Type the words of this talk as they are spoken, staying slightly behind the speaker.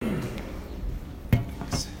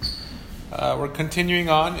We're continuing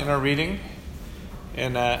on in our reading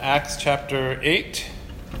in Acts chapter 8.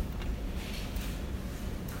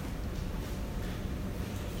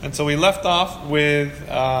 And so we left off with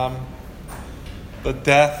the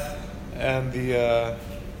death and the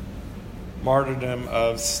martyrdom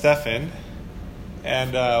of Stephen.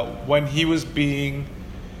 And when he was being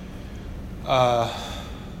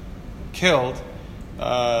killed,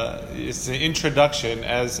 it's the introduction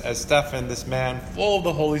as Stephen, this man full of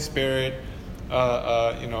the Holy Spirit,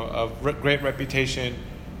 of great reputation,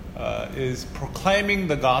 is proclaiming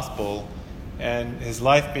the gospel, and his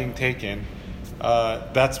life being taken.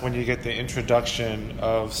 That's when you get the introduction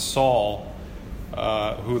of Saul,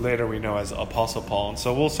 who later we know as Apostle Paul. And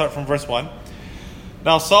so we'll start from verse 1.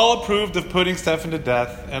 Now Saul approved of putting Stephen to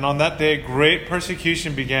death, and on that day great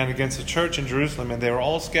persecution began against the church in Jerusalem, and they were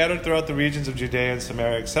all scattered throughout the regions of Judea and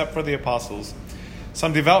Samaria, except for the apostles.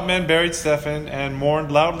 Some devout men buried Stephen and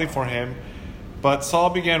mourned loudly for him, but Saul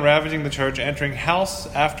began ravaging the church, entering house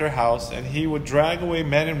after house, and he would drag away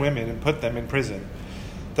men and women and put them in prison.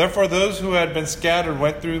 Therefore those who had been scattered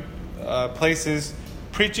went through places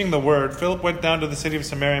preaching the word. Philip went down to the city of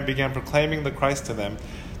Samaria and began proclaiming the Christ to them.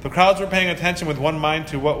 The crowds were paying attention with one mind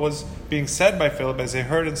to what was being said by Philip as they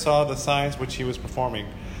heard and saw the signs which he was performing.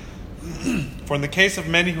 For in the case of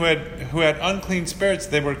many who had unclean spirits,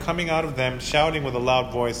 they were coming out of them shouting with a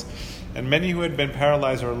loud voice, and many who had been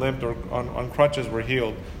paralyzed or limped or on crutches were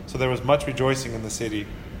healed. So there was much rejoicing in the city.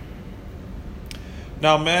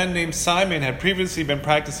 Now a man named Simon had previously been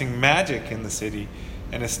practicing magic in the city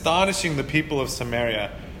and astonishing the people of Samaria,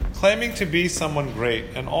 claiming to be someone great,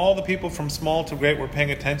 and all the people from small to great were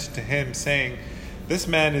paying attention to him, saying, "This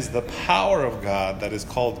man is the power of God that is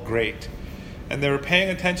called great." And they were paying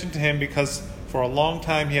attention to him because for a long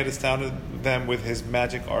time he had astounded them with his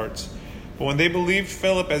magic arts. But when they believed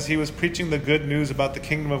Philip as he was preaching the good news about the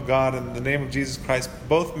kingdom of God in the name of Jesus Christ,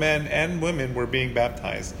 both men and women were being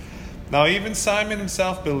baptized. Now even Simon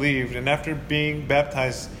himself believed, and after being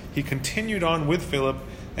baptized he continued on with Philip,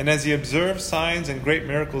 and as he observed signs and great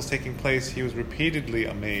miracles taking place, he was repeatedly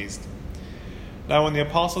amazed. Now when the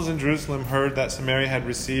apostles in Jerusalem heard that Samaria had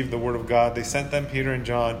received the word of God, they sent them Peter and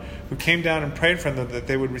John, who came down and prayed for them that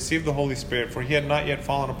they would receive the Holy Spirit, for he had not yet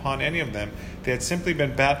fallen upon any of them. They had simply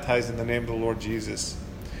been baptized in the name of the Lord Jesus.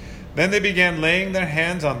 Then they began laying their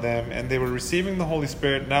hands on them, and they were receiving the Holy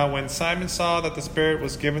Spirit. Now when Simon saw that the Spirit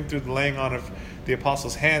was given through the laying on of the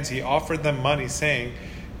apostles' hands, he offered them money, saying,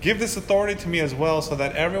 "Give this authority to me as well, so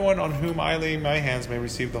that everyone on whom I lay my hands may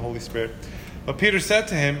receive the Holy Spirit." But Peter said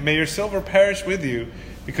to him, "May your silver perish with you,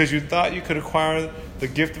 because you thought you could acquire the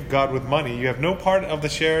gift of God with money. You have no part of the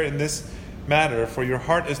share in this matter, for your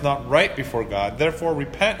heart is not right before God. Therefore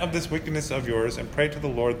repent of this wickedness of yours, and pray to the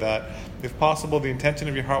Lord that, if possible, the intention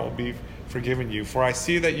of your heart will be forgiven you. For I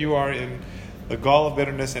see that you are in the gall of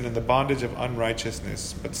bitterness and in the bondage of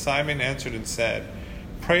unrighteousness." But Simon answered and said,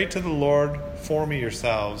 "Pray to the Lord for me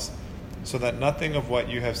yourselves, so that nothing of what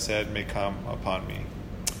you have said may come upon me."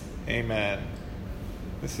 Amen.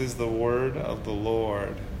 This is the word of the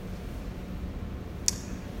Lord.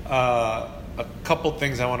 A couple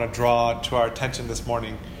things I want to draw to our attention this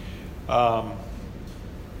morning. Holy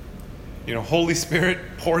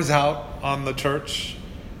Spirit pours out on the church.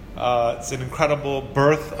 It's an incredible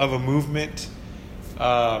birth of a movement.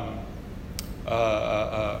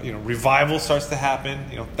 Revival starts to happen.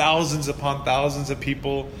 Thousands upon thousands of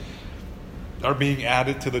people are being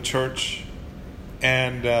added to the church,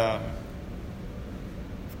 and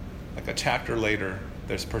like a chapter later,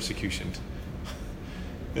 there's persecution.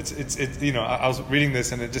 It's I was reading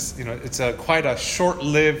this, and it just it's quite a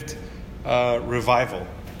short-lived revival,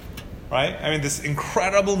 right? I mean, this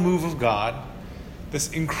incredible move of God, this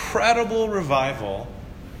incredible revival.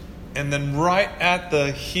 And then right at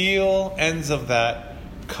the heel ends of that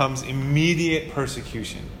comes immediate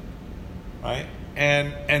persecution, right?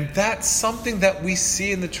 And that's something that we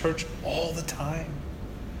see in the church all the time.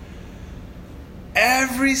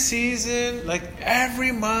 Every season, like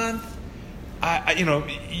every month,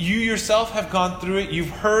 you yourself have gone through it. You've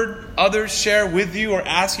heard others share with you or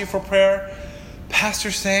ask you for prayer.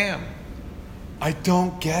 "Pastor Sam, I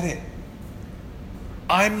don't get it.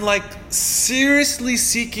 I'm like seriously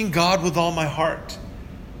seeking God with all my heart.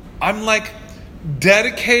 I'm like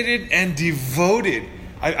dedicated and devoted.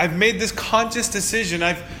 I've made this conscious decision.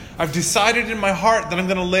 I've decided in my heart that I'm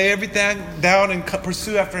going to lay everything down and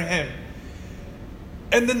pursue after Him."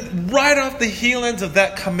 And then right off the heel ends of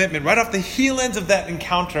that commitment, right off the heel ends of that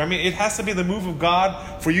encounter, I mean, it has to be the move of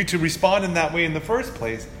God for you to respond in that way in the first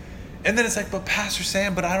place. And then it's like, "But Pastor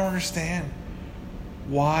Sam, but I don't understand.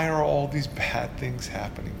 Why are all these bad things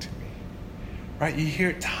happening to me?" right? You hear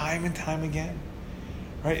it time and time again,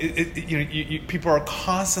 right? People are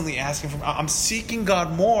constantly asking for, I'm seeking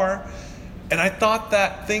God more, and I thought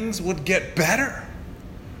that things would get better.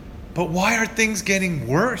 But why are things getting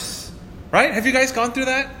worse? Right? Have you guys gone through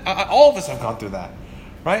that? All of us have gone through that,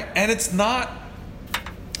 right? And it's not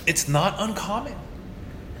uncommon,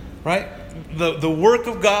 right? The work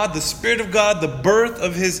of God, the Spirit of God, the birth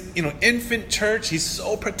of His infant church, He's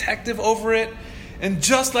so protective over it, and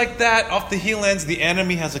just like that, off the heel ends, the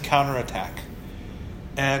enemy has a counterattack,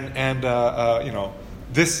 and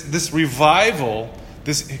this revival,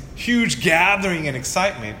 this huge gathering and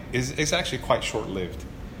excitement is actually quite short-lived.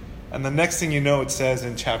 And the next thing you know, it says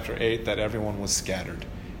in chapter 8 that everyone was scattered,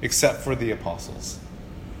 except for the apostles.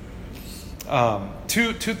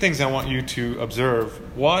 Two things I want you to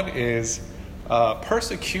observe. One is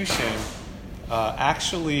persecution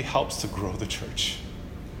actually helps to grow the church.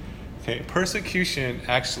 Okay, persecution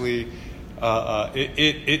actually,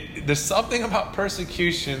 there's something about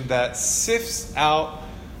persecution that sifts out,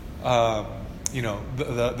 the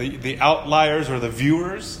outliers or the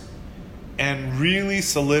viewers, and really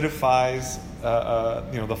solidifies,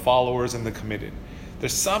 the followers and the committed.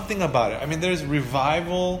 There's something about it. I mean, there's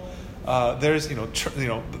revival. There's,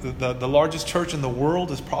 the largest church in the world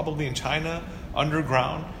is probably in China,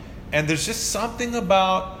 underground. And there's just something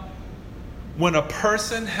about when a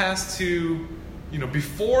person has to,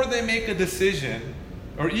 before they make a decision,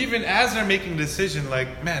 or even as they're making a decision,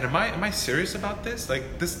 like, man, am I serious about this?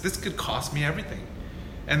 Like, this could cost me everything.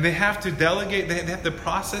 And they have to delegate, they have to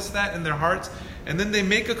process that in their hearts, and then they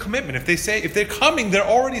make a commitment. If they're coming, they're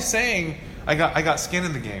already saying, I got skin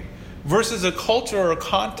in the game. Versus a culture or a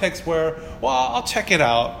context where, well, I'll check it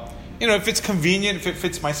out. If it's convenient, if it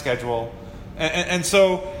fits my schedule. And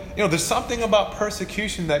so, there's something about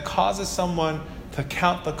persecution that causes someone to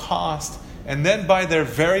count the cost, and then by their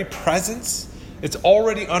very presence, it's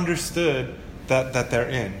already understood that they're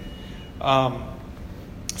in.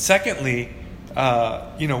 Secondly,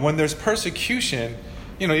 when there's persecution,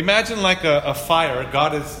 imagine like a fire.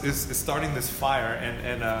 God is starting this fire,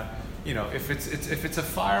 and if it's a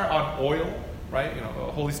fire on oil, right?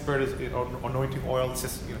 Holy Spirit is anointing oil. It's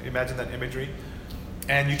just imagine that imagery,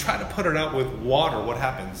 and you try to put it out with water. What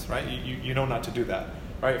happens, right? You know not to do that,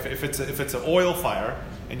 right? If it's an oil fire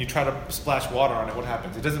and you try to splash water on it, what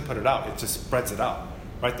happens? It doesn't put it out. It just spreads it out,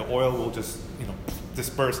 right? The oil will just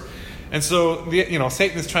disperse. And so,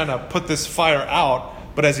 Satan is trying to put this fire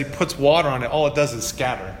out, but as he puts water on it, all it does is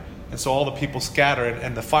scatter. And so all the people scatter,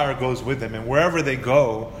 and the fire goes with them. And wherever they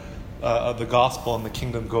go, the gospel and the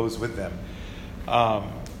kingdom goes with them.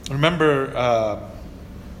 Remember,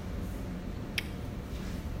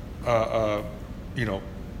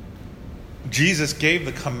 Jesus gave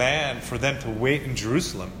the command for them to wait in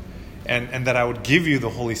Jerusalem, and that I would give you the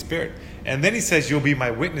Holy Spirit. And then he says, you'll be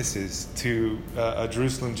my witnesses to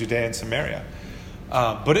Jerusalem, Judea, and Samaria.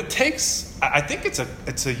 But it takes, I think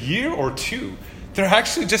it's a year or two. They're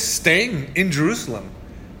actually just staying in Jerusalem.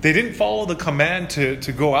 They didn't follow the command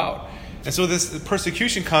to go out. And so this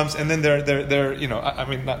persecution comes, and then they're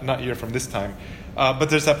not a year from this time.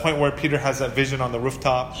 But there's that point where Peter has that vision on the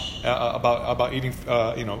rooftop about eating,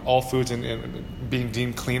 all foods and being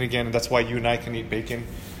deemed clean again. And that's why you and I can eat bacon,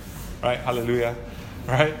 right? Hallelujah.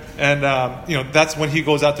 Right? And, that's when he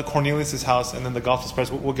goes out to Cornelius' house, and then the gospel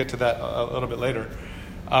spreads. We'll get to that a little bit later.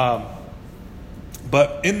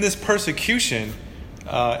 But in this persecution,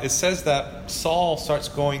 it says that Saul starts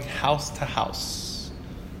going house to house.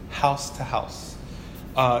 House to house.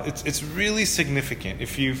 It's really significant.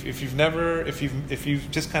 If you've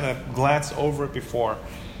just kind of glanced over it before,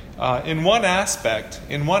 in one aspect,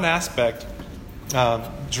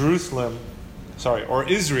 Jerusalem, or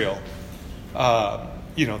Israel,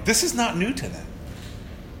 this is not new to them.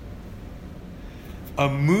 A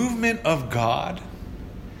movement of God,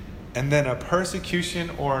 and then a persecution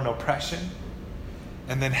or an oppression,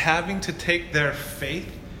 and then having to take their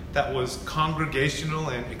faith that was congregational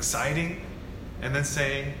and exciting, and then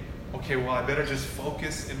saying, okay, well, I better just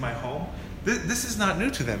focus in my home. This is not new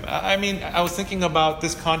to them. I was thinking about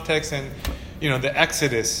this context and, the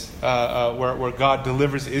Exodus, where God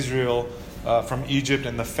delivers Israel from Egypt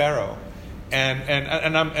and the Pharaoh.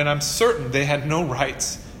 And I'm certain they had no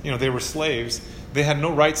rights. They were slaves. They had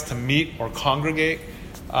no rights to meet or congregate.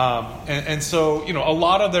 And so, a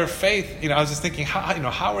lot of their faith, I was just thinking,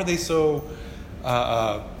 how are they so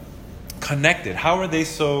kind connected? How are they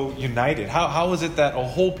so united? How is it that a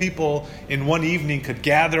whole people in one evening could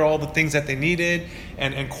gather all the things that they needed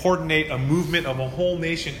and coordinate a movement of a whole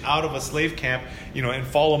nation out of a slave camp, and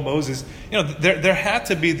follow Moses? There had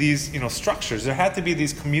to be these, structures. There had to be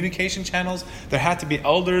these communication channels. There had to be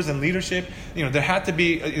elders and leadership. There had to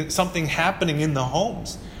be something happening in the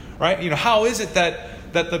homes, right? How is it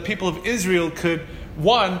that the people of Israel could,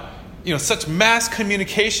 one, such mass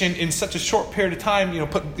communication in such a short period of time,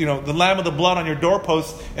 put, the lamb of the blood on your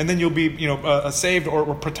doorpost, and then you'll be, saved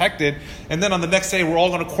or protected. And then on the next day, we're all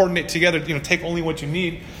going to coordinate together, take only what you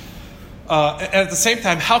need. And at the same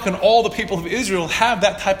time, how can all the people of Israel have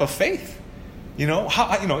that type of faith? So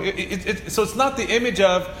it's not the image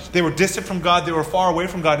of they were distant from God, they were far away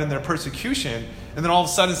from God in their persecution. And then all of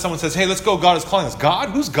a sudden someone says, hey, let's go, God is calling us. God?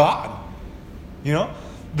 Who's God?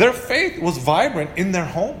 Their faith was vibrant in their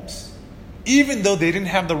homes. Even though they didn't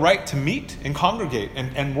have the right to meet and congregate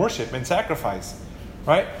and worship and sacrifice,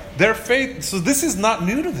 right? Their faith, so this is not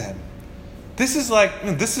new to them. This is like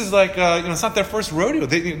it's not their first rodeo.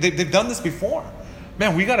 They've done this before.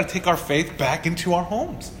 Man, we got to take our faith back into our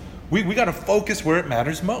homes. We got to focus where it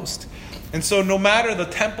matters most. And so no matter the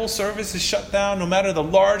temple service is shut down, no matter the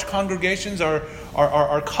large congregations are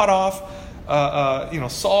cut off,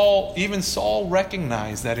 Saul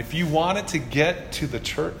recognized that if you wanted to get to the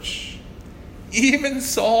church, even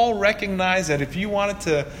Saul recognized that if you wanted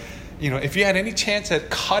to, if you had any chance at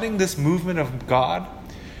cutting this movement of God,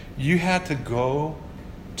 you had to go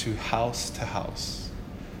to house.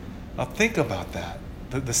 Now think about that,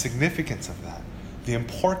 the significance of that, the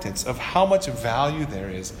importance of how much value there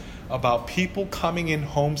is about people coming in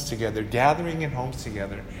homes together, gathering in homes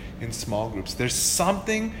together in small groups. There's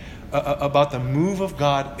something about the move of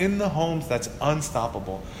God in the homes that's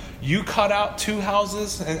unstoppable. You cut out 2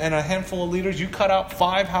 houses and a handful of leaders. You cut out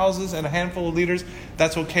 5 houses and a handful of leaders.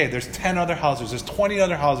 That's okay. There's 10 other houses. There's 20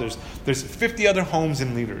 other houses. There's 50 other homes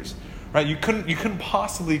and leaders. Right? You couldn't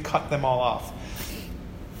possibly cut them all off.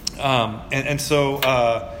 So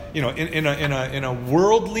in a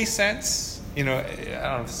worldly sense, I don't know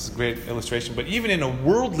if this is a great illustration, but even in a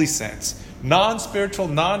worldly sense, non-spiritual,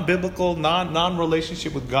 non-biblical,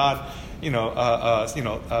 non-relationship with God,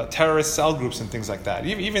 terrorist cell groups and things like that.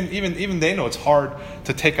 Even they know it's hard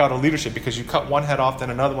to take out a leadership because you cut one head off,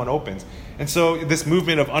 then another one opens. And so this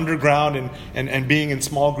movement of underground and being in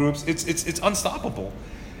small groups, it's unstoppable.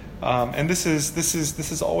 And this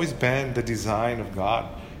has always been the design of God.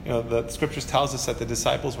 The scriptures tells us that the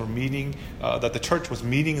disciples were meeting, that the church was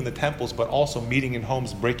meeting in the temples, but also meeting in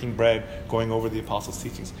homes, breaking bread, going over the apostles'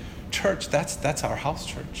 teachings. Church, that's our house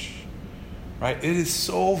church. Right? It is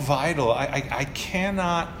so vital. I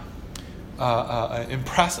cannot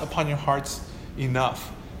impress upon your hearts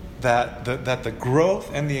enough that the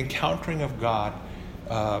growth and the encountering of God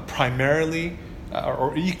primarily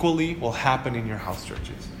or equally will happen in your house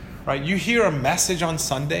churches. Right? You hear a message on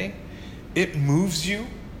Sunday, it moves you.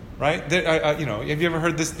 Right? Have you ever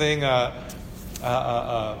heard this thing? The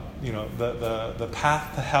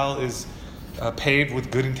path to hell is paved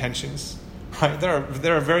with good intentions. Right?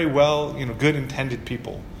 There are very well, good intended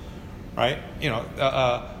people, right?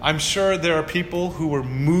 I'm sure there are people who were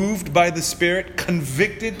moved by the Spirit,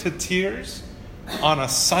 convicted to tears on a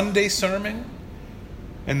Sunday sermon,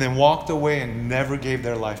 and then walked away and never gave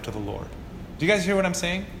their life to the Lord. Do you guys hear what I'm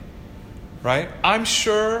saying? Right? I'm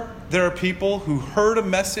sure there are people who heard a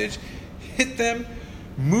message, hit them,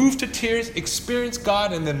 moved to tears, experienced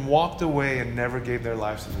God, and then walked away and never gave their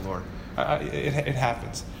lives to the Lord. It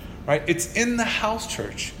happens. Right? It's in the house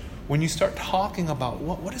church when you start talking about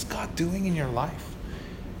what is God doing in your life?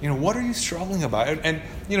 What are you struggling about? And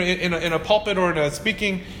in a pulpit or in a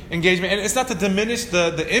speaking engagement, and it's not to diminish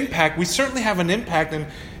the impact. We certainly have an impact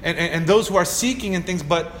and those who are seeking and things,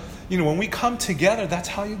 but when we come together, that's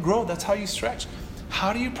how you grow, that's how you stretch.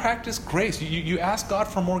 How do you practice grace? You ask God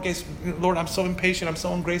for more grace. Lord, I'm so impatient, I'm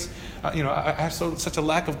so ungrace. I have such a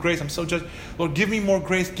lack of grace, I'm so judged. Lord, give me more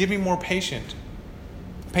grace, give me more patience.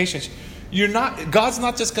 God's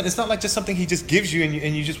not just it's not like just something He just gives you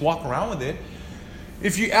and you just walk around with it.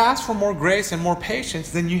 If you ask for more grace and more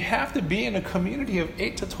patience, then you have to be in a community of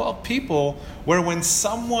 8 to 12 people where when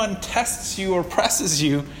someone tests you or presses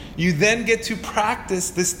you, you then get to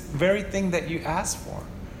practice this very thing that you asked for.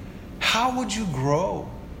 How would you grow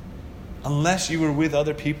unless you were with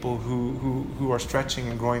other people who are stretching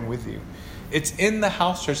and growing with you? It's in the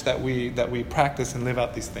house church that we practice and live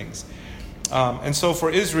out these things. And so for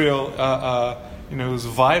Israel, it was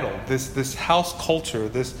vital. This house culture,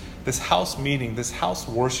 this house meeting, this house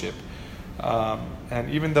worship, and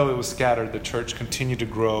even though it was scattered, the church continued to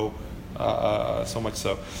grow so much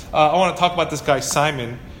so. I want to talk about this guy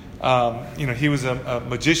Simon. He was a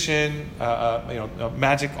magician,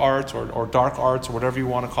 magic arts or dark arts or whatever you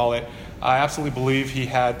want to call it. I absolutely believe he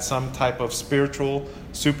had some type of spiritual,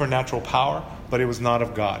 supernatural power, but it was not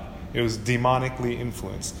of God. It was demonically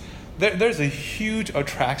influenced. There's a huge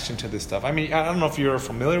attraction to this stuff. I mean, I don't know if you're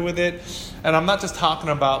familiar with it, and I'm not just talking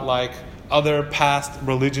about like other past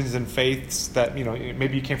religions and faiths that,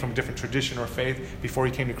 maybe you came from a different tradition or faith before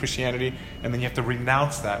you came to Christianity, and then you have to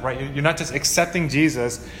renounce that, right? You're not just accepting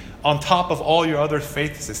Jesus on top of all your other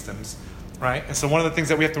faith systems, right? And so one of the things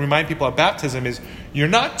that we have to remind people at baptism is you're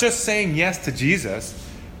not just saying yes to Jesus,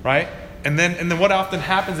 right? And then what often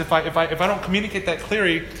happens if I don't communicate that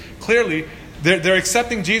clearly, they're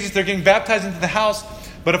accepting Jesus, they're getting baptized into the house,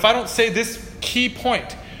 but if I don't say this key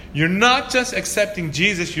point, you're not just accepting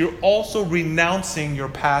Jesus, you're also renouncing your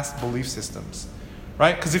past belief systems,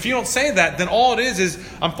 right? Because if you don't say that, then all it is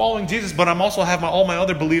I'm following Jesus, but I'm also have all my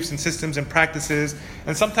other beliefs and systems and practices.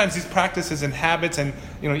 And sometimes these practices and habits, and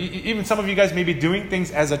even some of you guys may be doing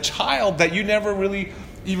things as a child that you never really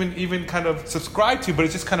even kind of subscribe to, but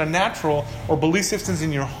it's just kind of natural, or belief systems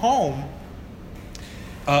in your home.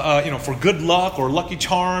 For good luck or lucky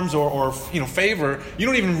charms or favor, you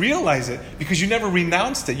don't even realize it because you never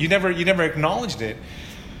renounced it. You never acknowledged it.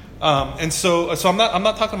 And so I'm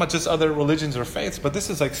not talking about just other religions or faiths, but this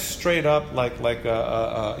is like straight up like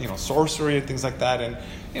sorcery and things like that. And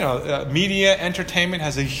media entertainment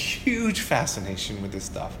has a huge fascination with this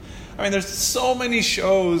stuff. I mean, there's so many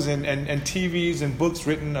shows and TVs and books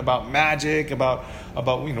written about magic, about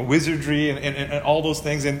wizardry and all those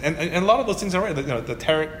things, and a lot of those things are right. The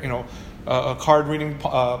tarot, card reading,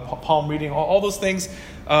 palm reading, all those things.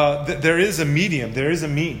 There is a medium, there is a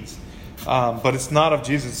means, but it's not of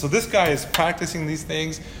Jesus. So this guy is practicing these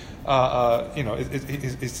things.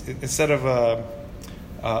 It's instead of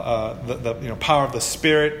the power of the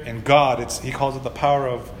Spirit and God, he calls it the power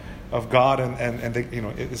of God, and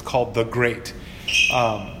it's called the Great.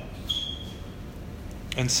 And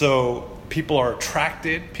so people are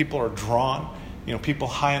attracted, people are drawn, people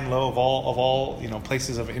high and low of all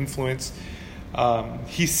places of influence.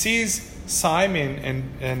 He sees Simon and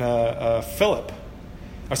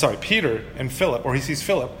Peter and Philip, or he sees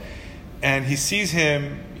Philip, and he sees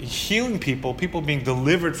him healing people being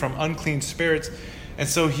delivered from unclean spirits. And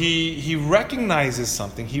so he recognizes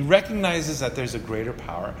something. He recognizes that there's a greater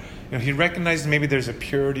power. He recognizes maybe there's a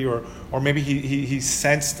purity, or maybe he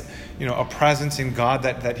sensed a presence in God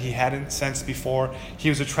that he hadn't sensed before. He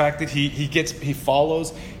was attracted. He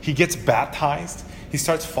follows. He gets baptized. He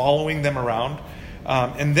starts following them around,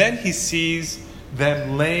 and then he sees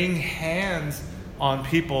them laying hands on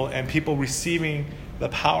people and people receiving the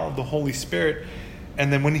power of the Holy Spirit.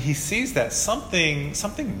 And then when he sees that, something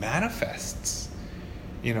manifests.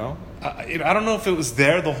 I don't know if it was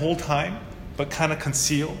there the whole time, but kind of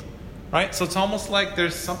concealed, right? So it's almost like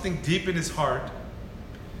there's something deep in his heart.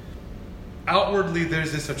 Outwardly,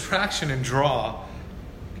 there's this attraction and draw,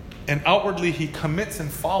 and outwardly he commits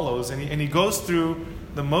and follows, and he goes through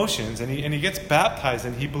the motions, and he gets baptized,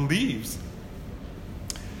 and he believes.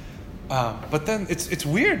 But then it's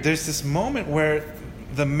weird. There's this moment where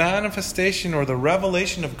the manifestation or the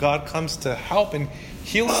revelation of God comes to help and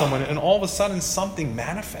heal someone, and all of a sudden something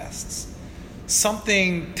manifests.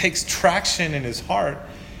 Something takes traction in his heart,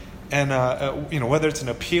 and whether it's an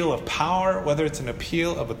appeal of power, whether it's an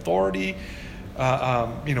appeal of authority,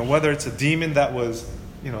 whether it's a demon that was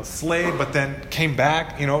slayed but then came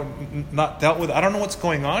back, not dealt with. I don't know what's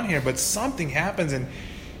going on here, but something happens, and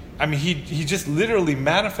I mean he just literally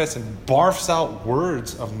manifests and barfs out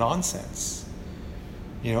words of nonsense.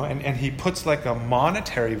 And he puts like a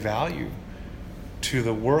monetary value to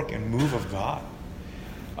the work and move of God.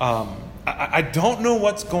 I don't know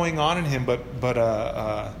what's going on in him, but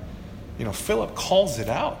Philip calls it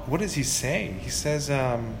out. What does he say? He says,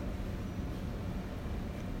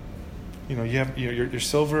 you have your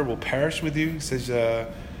silver will perish with you. He says,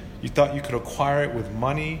 you thought you could acquire it with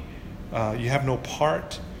money. You have no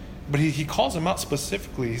part. But he calls him out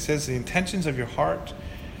specifically. He says the intentions of your heart.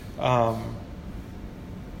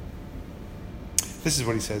 This is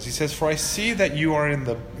what he says. He says, "For I see that you are in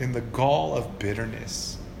the gall of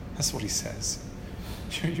bitterness." That's what he says.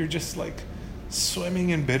 You're just like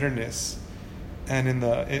swimming in bitterness and in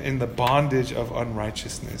the bondage of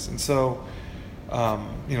unrighteousness. And so,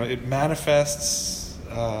 it manifests.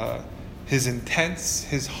 His intents,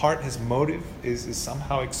 his heart, his motive is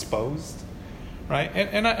somehow exposed, right?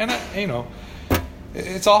 And I,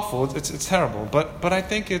 it's awful. It's terrible. But I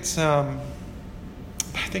think it's okay.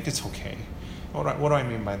 What do I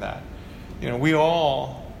mean by that? We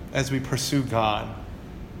all, as we pursue God,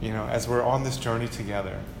 as we're on this journey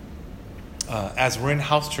together, as we're in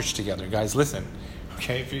house church together, guys, listen,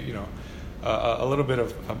 okay? If a little bit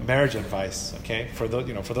of marriage advice, okay? For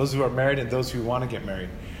those who are married and those who want to get married,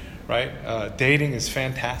 right? Dating is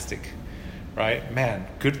fantastic, right? Man,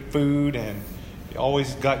 good food, and you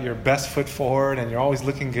always got your best foot forward, and you're always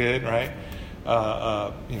looking good, right?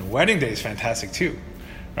 Wedding day is fantastic too,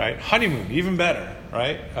 right? Honeymoon, even better,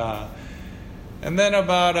 right? And then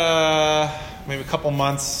about maybe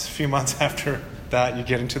a few months after that, you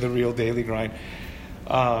get into the real daily grind.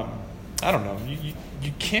 I don't know.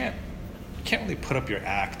 You can't really put up your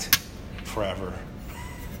act forever.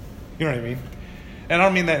 You know what I mean? And I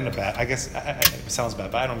don't mean that in a bad. I guess it sounds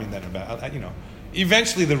bad, but I don't mean that in a bad.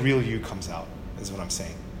 Eventually the real you comes out, is what I'm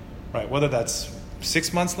saying, right? Whether that's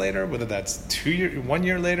 6 months later, whether that's 1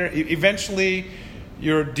 year later, eventually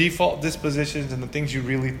your default dispositions and the things you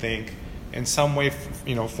really think in some way,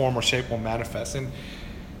 form or shape will manifest, and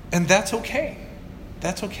that's okay.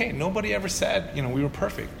 That's okay. Nobody ever said, we were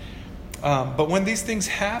perfect. But when these things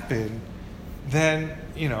happen, then,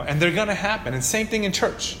 and they're going to happen. And same thing in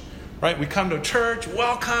church, right? We come to church,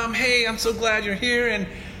 welcome, hey, I'm so glad you're here. And,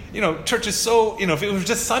 church is so, if it was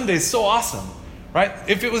just Sundays, so awesome, right?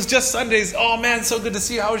 If it was just Sundays, oh man, so good to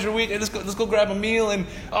see you. How was your week? Hey, let's go grab a meal, and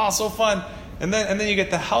so fun. And then you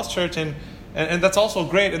get the house church, and that's also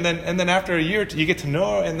great. And then after a year, you get to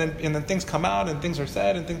know, and then things come out, and things are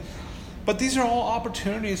said, and things. But these are all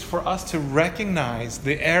opportunities for us to recognize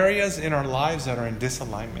the areas in our lives that are in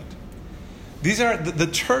disalignment. These are the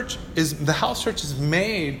house church is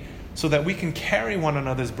made so that we can carry one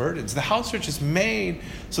another's burdens. The house church is made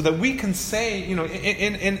so that we can say,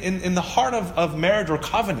 in the heart of marriage or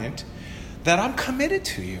covenant, that I'm committed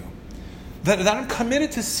to you, that I'm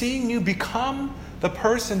committed to seeing you become the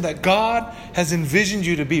person that God has envisioned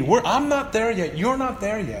you to be. I'm not there yet. You're not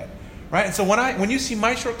there yet. Right? And so when you see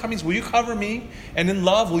my shortcomings, will you cover me? And in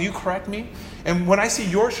love, will you correct me? And when I see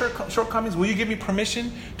your shortcomings, will you give me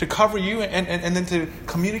permission to cover you and then to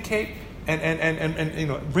communicate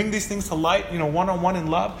and bring these things to light, one-on-one in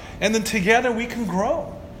love? And then together we can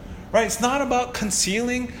grow. Right? It's not about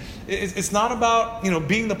concealing. It's not about,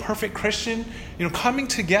 being the perfect Christian. Coming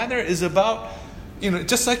together is about,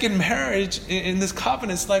 just like in marriage, in this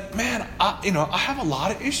covenant, it's like, man, I have a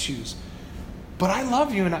lot of issues. But I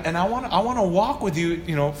love you, and I want to walk with you,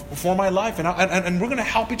 for my life, and we're going to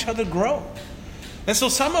help each other grow. And so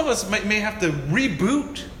some of us may have to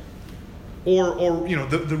reboot, or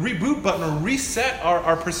the reboot button, or reset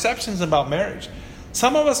our perceptions about marriage.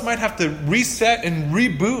 Some of us might have to reset and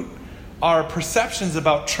reboot our perceptions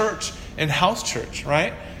about church and house church.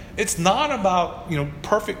 Right? It's not about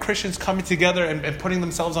perfect Christians coming together and putting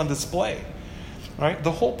themselves on display. Right?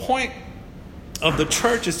 The whole point of the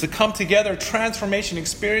church is to come together, transformation,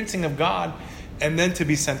 experiencing of God, and then to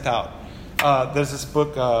be sent out. There's this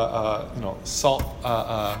book, Salt.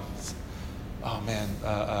 I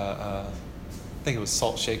think it was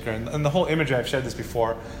Salt Shaker, and the whole imagery, I've shared this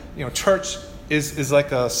before. Church is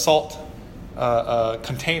like a salt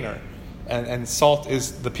container, and salt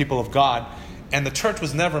is the people of God, and the church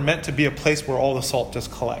was never meant to be a place where all the salt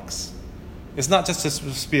just collects. It's not just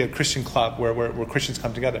to be a Christian club where Christians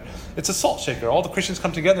come together. It's a salt shaker. All the Christians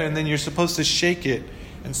come together, and then you're supposed to shake it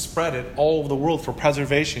and spread it all over the world for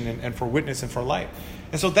preservation and for witness and for light.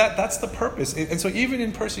 And so that's the purpose. And so even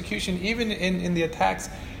in persecution, even in the attacks,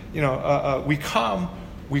 we come,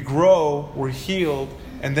 we grow, we're healed,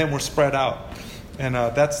 and then we're spread out. And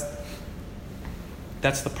that's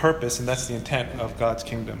the purpose, and that's the intent of God's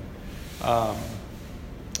kingdom.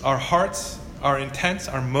 Our hearts, our intents,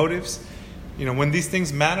 our motives, when these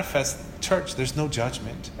things manifest, church, there's no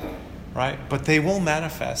judgment, right? But they will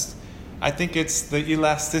manifest. I think it's the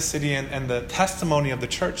elasticity and the testimony of the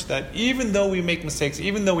church that even though we make mistakes,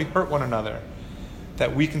 even though we hurt one another,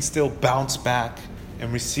 that we can still bounce back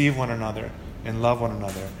and receive one another and love one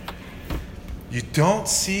another. You don't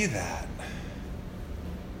see that.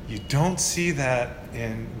 You don't see that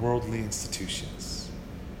in worldly institutions.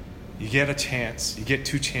 You get a chance, you get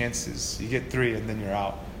 2 chances, you get 3, and then you're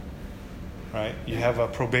out. Right? You have a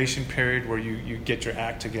probation period where you get your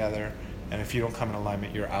act together, and if you don't come in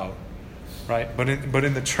alignment, you're out. Right? But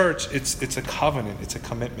in the church, it's a covenant, it's a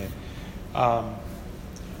commitment.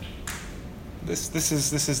 This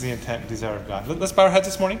is the intent and desire of God. Let's bow our heads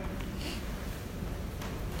this morning.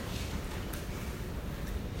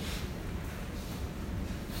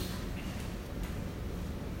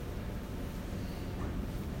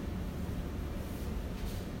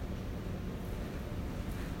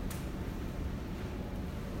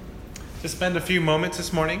 Just spend a few moments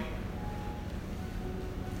this morning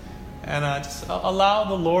and just allow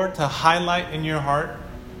the Lord to highlight in your heart,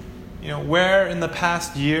 where in the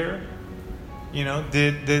past year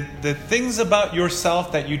The things about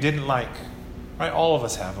yourself that you didn't like. Right? All of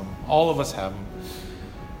us have them. All of us have them.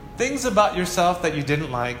 Things about yourself that you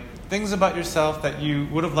didn't like. Things about yourself that you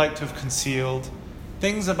would have liked to have concealed.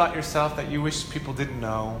 Things about yourself that you wish people didn't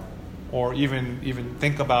know, or even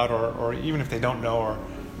think about, or even if they don't know, or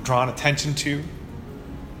drawn attention to.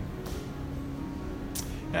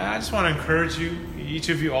 And I just want to encourage you, each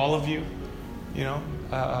of you, all of you,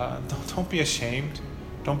 don't be ashamed.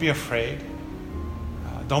 Don't be afraid.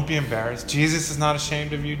 Don't be embarrassed. Jesus is not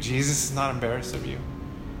ashamed of you. Jesus is not embarrassed of you.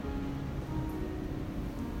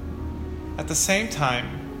 At the same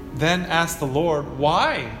time, then ask the Lord,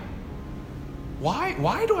 why?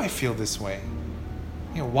 Why do I feel this way?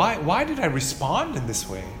 Why did I respond in this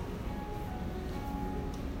way?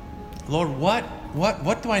 Lord,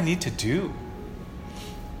 what do I need to do?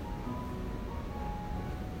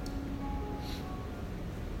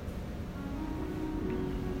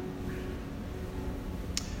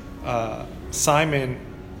 Simon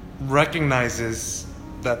recognizes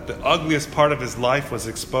that the ugliest part of his life was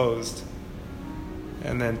exposed.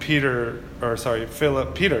 And then Peter, it was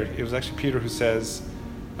actually Peter who says,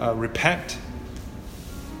 repent.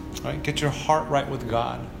 Right? Get your heart right with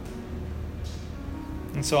God.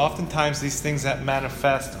 And so oftentimes these things that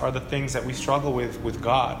manifest are the things that we struggle with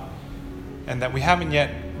God, and that we haven't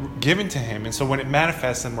yet given to Him. And so when it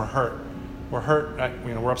manifests, then we're hurt. We're hurt.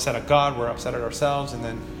 We're upset at God. We're upset at ourselves, and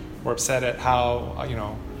then we're upset at how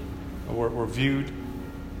we're viewed.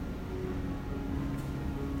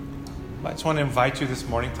 I just want to invite you this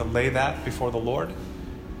morning to lay that before the Lord.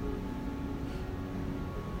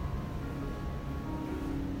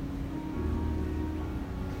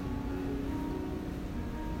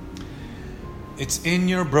 It's in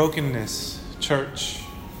your brokenness, church.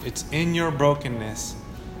 It's in your brokenness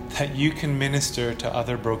that you can minister to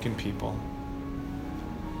other broken people.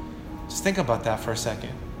 Just think about that for a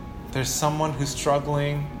second. There's someone who's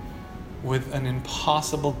struggling with an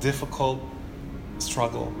impossible, difficult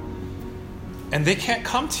struggle. And they can't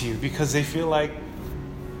come to you because they feel like,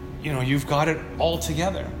 you've got it all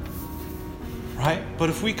together. Right? But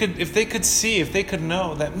if they could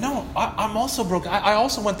know that, no, I'm also broken. I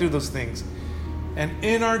also went through those things. And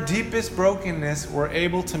in our deepest brokenness, we're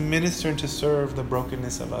able to minister and to serve the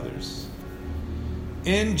brokenness of others.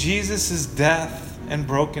 In Jesus' death and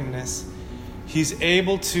brokenness, He's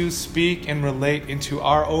able to speak and relate into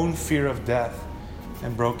our own fear of death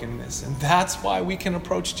and brokenness. And that's why we can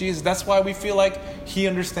approach Jesus. That's why we feel like He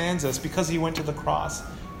understands us, because He went to the cross,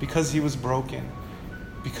 because He was broken,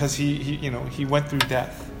 because he went through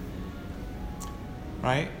death.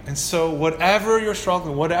 Right? And so whatever you're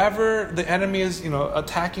struggling, whatever the enemy is,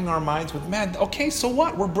 attacking our minds with, man, okay, so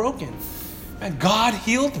what? We're broken. Man, God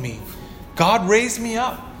healed me. God raised me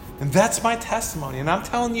up. And that's my testimony. And I'm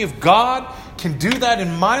telling you, if God can do that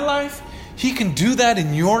in my life, He can do that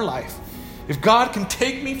in your life. If God can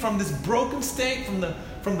take me from this broken state, from the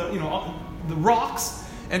the rocks,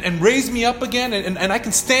 and raise me up again, and I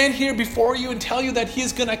can stand here before you and tell you that He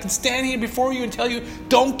is good. I can stand here before you and tell you,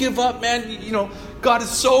 don't give up, man. God is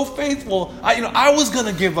so faithful. I was going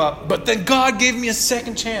to give up, but then God gave me a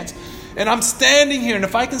second chance. And I'm standing here, and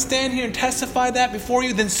if I can stand here and testify that before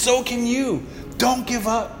you, then so can you. Don't give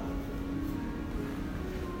up.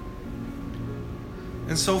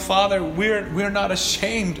 And so, Father, we're not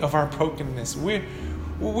ashamed of our brokenness.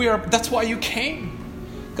 We are. That's why you came.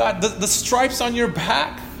 God, the stripes on your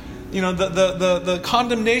back, the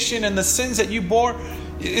condemnation and the sins that you bore,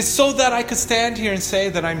 is so that I could stand here and say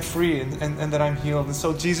that I'm free and that I'm healed. And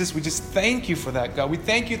so, Jesus, we just thank you for that, God. We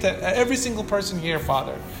thank you that every single person here,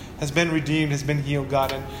 Father, has been redeemed, has been healed,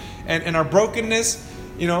 God. And our brokenness,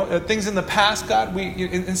 things in the past, God,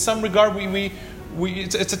 in some regard,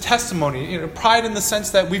 it's a testimony, pride in the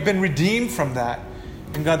sense that we've been redeemed from that.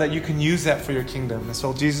 And God, that you can use that for your kingdom. And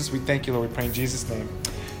so, Jesus, we thank you, Lord. We pray in Jesus' name.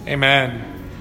 Amen.